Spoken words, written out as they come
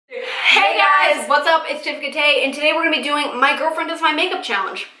what's up? It's Tiffany, and today we're going to be doing My Girlfriend Does My Makeup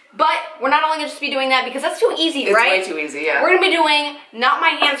Challenge. But we're not only going to just be doing that because that's too easy, right? It's way too easy, yeah. We're going to be doing Not My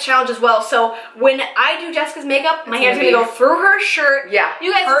Hands Challenge as well. So when I do Jessica's makeup, my hand's going to go through her shirt. Yeah.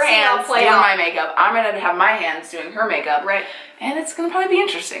 You guys her see how hands play doing out. my makeup. I'm going to have my hands doing her makeup. Right. And it's going to probably be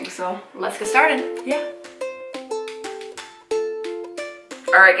interesting, so. Let's get started. Yeah.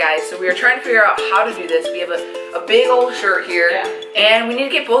 Alright guys, so we are trying to figure out how to do this. We have a big old shirt here, and we need to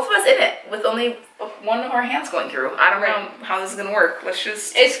get both of us in it with only one of our hands going through. I don't know how this is going to work. Let's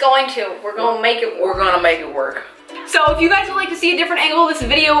just... It's going to. We're going to make it work. We're going to make it work. So if you guys would like to see a different angle of this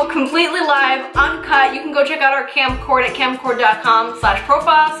video, completely live, uncut, you can go check out our camcord at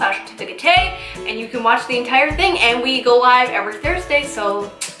camcord.com/profile/Tiffany, and you can watch the entire thing, and we go live every Thursday, so,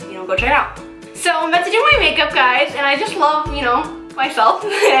 go check it out. So I'm about to do my makeup, guys, and I just love, myself,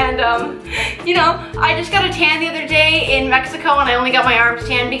 and I just got a tan the other day in Mexico, and I only got my arms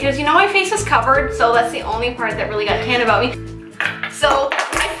tan because my face is covered, so that's the only part that really got tan about me. So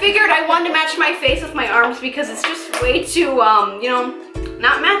I figured I wanted to match my face with my arms because it's just way too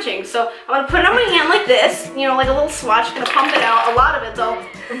not matching. So I'm gonna put it on my hand like this, like a little swatch. Gonna pump it out, a lot of it though.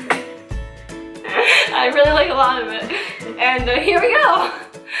 I really like a lot of it, and here we go.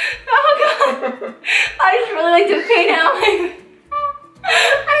 Oh god, I just really like to paint out my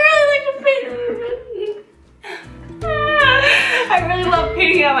I really love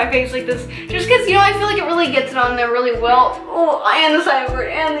painting out my face like this, just because, I feel like it really gets it on there really well. Oh, and the sideward,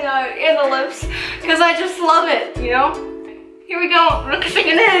 and the eye, and the lips, because I just love it, Here we go, look at it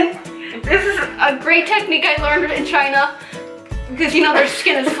in. This is a great technique I learned in China, because, their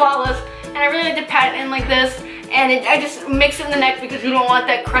skin is flawless, and I really like to pat it in like this, and I just mix it in the neck because we don't want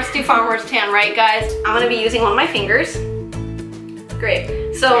that crusty farmer's tan, right, guys? I'm going to be using one of my fingers. Great.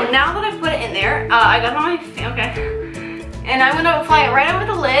 So now that I've put it in there, I got it on my face, okay. And I'm gonna apply it right over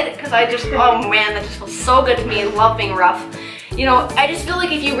the lid because oh man, that just feels so good to me. Love being rough. I just feel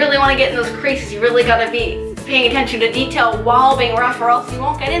like if you really want to get in those creases, you really gotta be paying attention to detail while being rough, or else you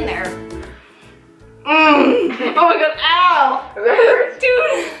won't get in there. Oh my god, ow! That hurts,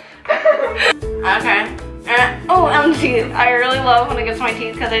 dude. Okay. Oh, on the teeth. I really love when it gets my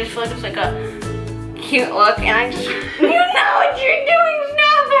teeth because I just feel like it's like a cute look, and I just, you know what you're doing,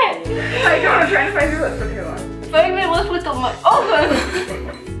 stop it! I don't, I'm trying to find your lips, okay, hold on. Find my lips with the mic, oh good!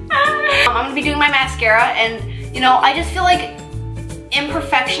 I'm gonna be doing my mascara, and I just feel like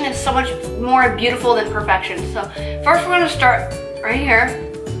imperfection is so much more beautiful than perfection. So first we're gonna start right here,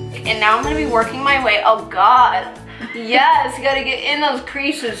 and now I'm gonna be working my way, oh god. Yes, you gotta get in those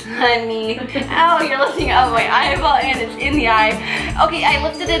creases, honey. Ow, you're lifting up my eyeball and it's in the eye. Okay, I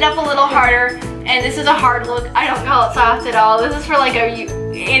lifted it up a little harder, and this is a hard look. I don't call it soft at all. This is for like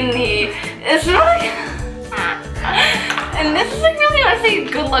it's really, and this is like really honestly a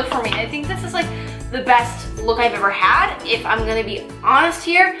good look for me. I think this is like the best look I've ever had, if I'm gonna be honest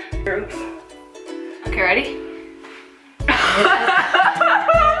here. Okay, ready?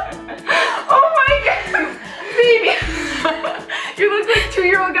 Oh my god! Baby! You look like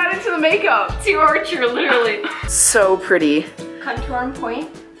 2-year-old got into the makeup. Too archer, literally. So pretty. Contour and point,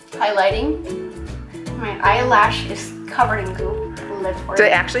 highlighting. My eyelash is covered in goop. Did I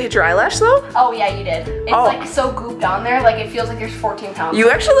actually hit your eyelash though? Oh yeah, you did. It's like so gooped on there, like it feels like there's 14 pounds. You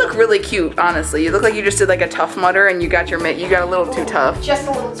actually look really cute, honestly. You look like you just did like a Tough Mudder and you got a little too tough. Just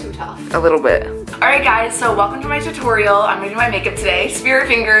a little too tough. A little bit. Alright guys, so welcome to my tutorial. I'm gonna do my makeup today. Spirit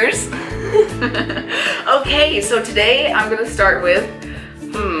fingers. Okay, so today I'm gonna start with,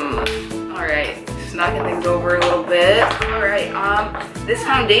 alright, just knocking things over a little bit. Alright, this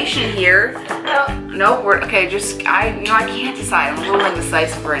foundation here, no, okay, I can't decide, I'm a little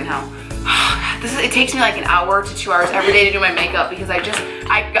indecisive right now. It takes me like an hour to 2 hours every day to do my makeup because I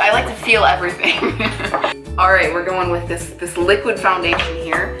like to feel everything. Alright, we're going with this liquid foundation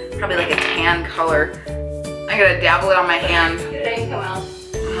here, probably like a tan color. I gotta dabble it on my hand. It ain't come out.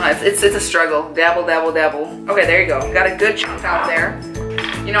 It's a struggle. Dabble, dabble, dabble. Okay, there you go. Got a good chunk out there.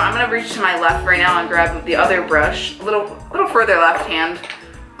 I'm gonna reach to my left right now and grab the other brush. A little further left hand.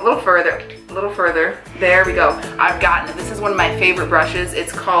 A little further. There we go. I've gotten it. This is one of my favorite brushes.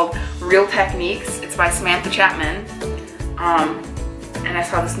 It's called Real Techniques. It's by Samantha Chapman. And I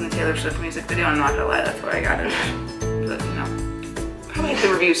saw this in the Taylor Swift music video. I'm not gonna lie, that's why I got it. But probably get the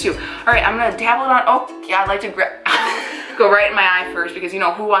reviews too. All right, I'm gonna dabble it on. Oh yeah, I like to go right in my eye first because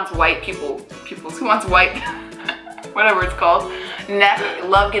who wants white pupils? Who wants white? Whatever it's called. Neck.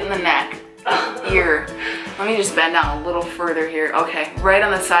 Love getting the neck. Ear. Let me just bend down a little further here. Okay, right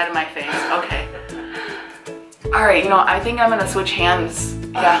on the side of my face. Okay. All right, I think I'm gonna switch hands.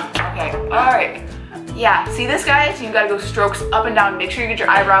 Yeah. Okay. All right. Yeah, see this, guys? You gotta go strokes up and down. Make sure you get your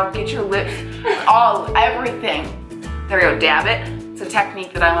eyebrow, get your lips, everything. There we go, dab it. It's a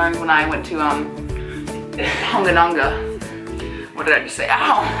technique that I learned when I went to Hunganunga. What did I just say?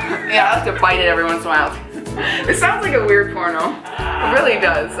 Ow! Yeah, I like to bite it every once in a while. It sounds like a weird porno. It really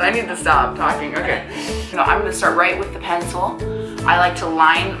does. I need to stop talking. Okay. You know, I'm gonna start right with the pencil. I like to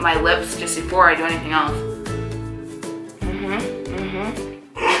line my lips just before I do anything else.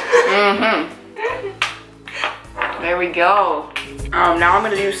 There we go. Now I'm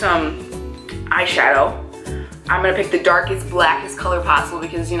gonna do some eyeshadow. I'm gonna pick the darkest, blackest color possible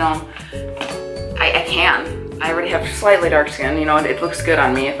because, you know, I can. I already have slightly dark skin, you know, it looks good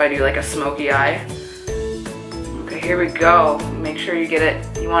on me if I do like a smoky eye. Okay, here we go. Make sure you get it,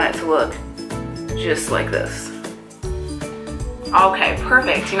 you want it to look just like this. Okay,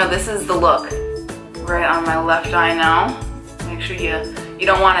 perfect. You know, this is the look. Right on my left eye now. Make sure you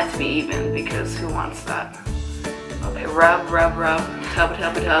don't want it to be even because who wants that? Okay, rub, rub, rub, tub,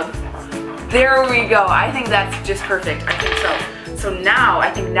 tub, tub. There we go. I think that's just perfect. I think so. So now, I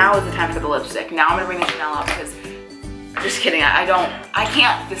think now is the time for the lipstick. Now I'm gonna bring the Chanel out because, just kidding, I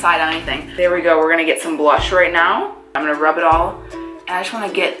can't decide on anything. There we go, we're gonna get some blush right now. I'm gonna rub it all, and I just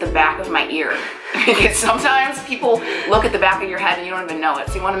wanna get the back of my ear. Because sometimes people look at the back of your head and you don't even know it.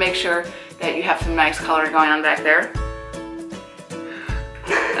 So you wanna make sure that you have some nice color going on back there.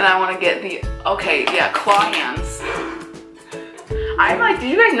 And I wanna get the, okay, yeah, claw hands. I'm like, did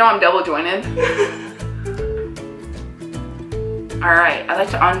you guys know I'm double jointed? All right, I like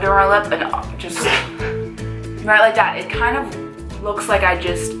to undo my lip and just, right like that. It kind of looks like I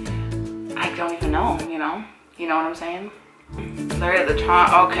don't even know, you know? You know what I'm saying? There at the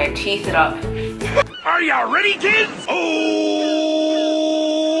top, okay, teeth it up. Are you ready, kids? Oh!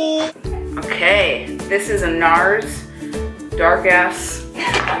 Okay, this is a NARS dark ass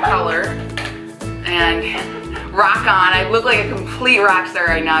color. And rock on, I look like a complete rock star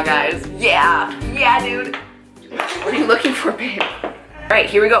right now, guys. Yeah, yeah, dude. What are you looking for, babe? All right,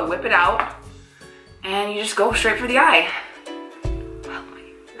 here we go, whip it out. And you just go straight for the eye. Help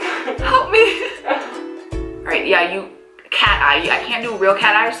me. Help me. All right, yeah, cat eye. I can't do real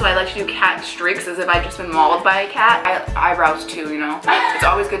cat eyes, so I like to do cat streaks as if I've just been mauled by a cat. Eyebrows too, you know. It's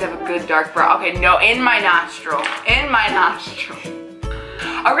always good to have a good dark brow. Okay, no, in my nostril. In my nostril.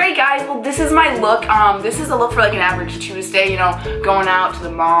 Alright guys, well this is my look. This is a look for like an average Tuesday, you know, going out to the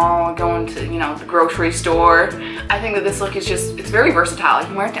mall, going to, you know, the grocery store. I think that this look is just, it's very versatile. You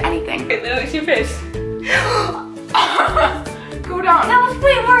can wear it to anything. Okay, let me see your face. Go down. That was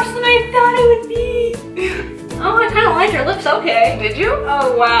way worse than I thought it would be. Oh, I kind of like your lips, okay. Did you?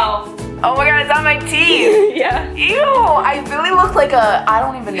 Oh, wow. Oh my god, it's on my teeth. Yeah. Ew, I really look like a, I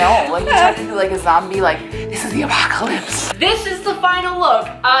don't even know. Like you tried to do like a zombie, like, this is the apocalypse. This is the final look.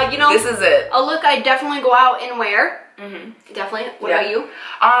 You know. This is it. A look I definitely go out and wear. Definitely. What about you?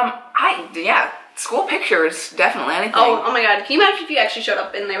 Yeah, school pictures, definitely, anything. Oh my god, can you imagine if you actually showed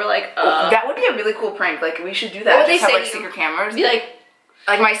up and they were like, That would be a really cool prank, like we should do that. What would Just they have say like to you? secret cameras. Be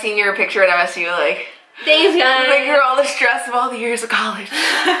like my senior picture at MSU, like, thanks guys. figure all the stress of all the years of college.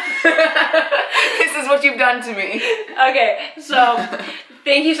 This is what you've done to me. Okay, so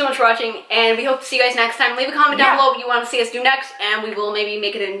thank you so much for watching, and we hope to see you guys next time. Leave a comment down below what you want to see us do next, and we will maybe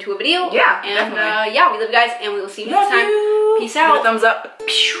make it into a video. Yeah, and definitely. yeah, we love you guys, and we will see you next time. Peace out. Give it a thumbs up.